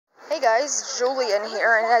guys, Julian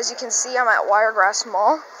here, and as you can see, I'm at Wiregrass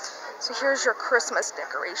Mall. So here's your Christmas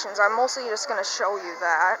decorations. I'm mostly just going to show you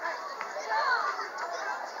that.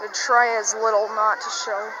 I try as little not to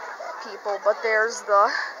show people, but there's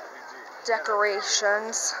the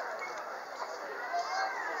decorations.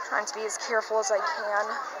 Trying to be as careful as I can.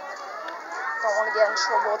 Don't want to get in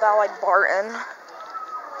trouble with Allied Barton.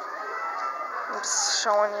 I'm just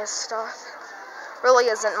showing you stuff. Really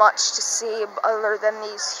isn't much to see other than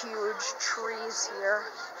these huge trees here.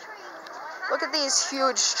 Look at these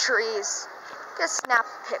huge trees. Just snap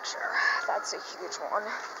a picture. That's a huge one.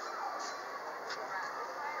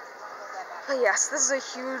 But yes, this is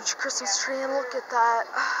a huge Christmas tree, and look at that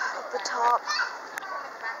at the top.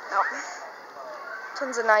 Yep.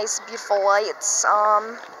 Tons of nice, beautiful lights.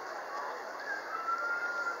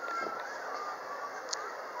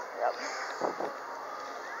 Yep.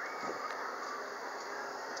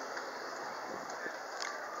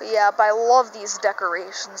 But yeah, I love these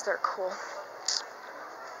decorations. They're cool.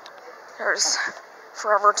 There's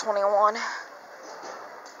Forever 21.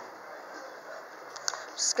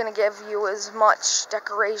 Just gonna give you as much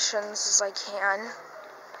decorations as I can.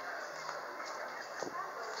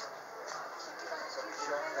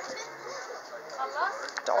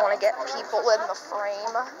 Don't want to get people in the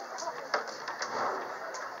frame.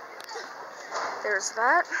 There's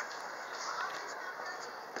that.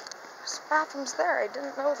 There's bathrooms there. I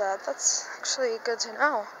didn't know that. That's actually good to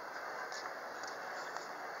know.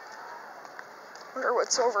 Wonder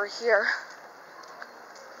what's over here.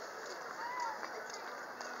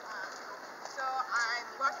 So I'm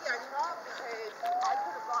lucky I saw it because I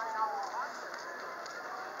could have gone an hour longer.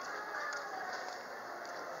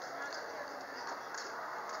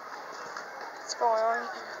 What's going on?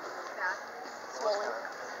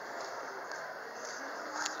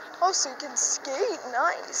 Oh, so you can skate.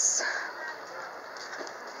 Nice.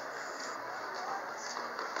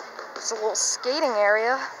 There's a little skating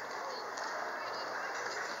area.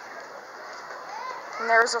 And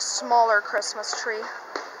there's a smaller Christmas tree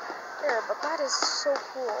there, but that is so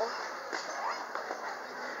cool.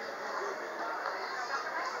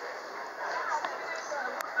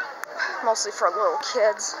 Mostly for little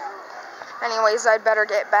kids. Anyways, I'd better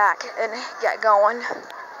get back and get going.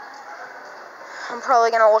 I'm probably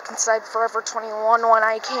going to look inside Forever 21 when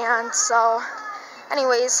I can, so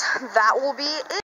anyways, that will be it.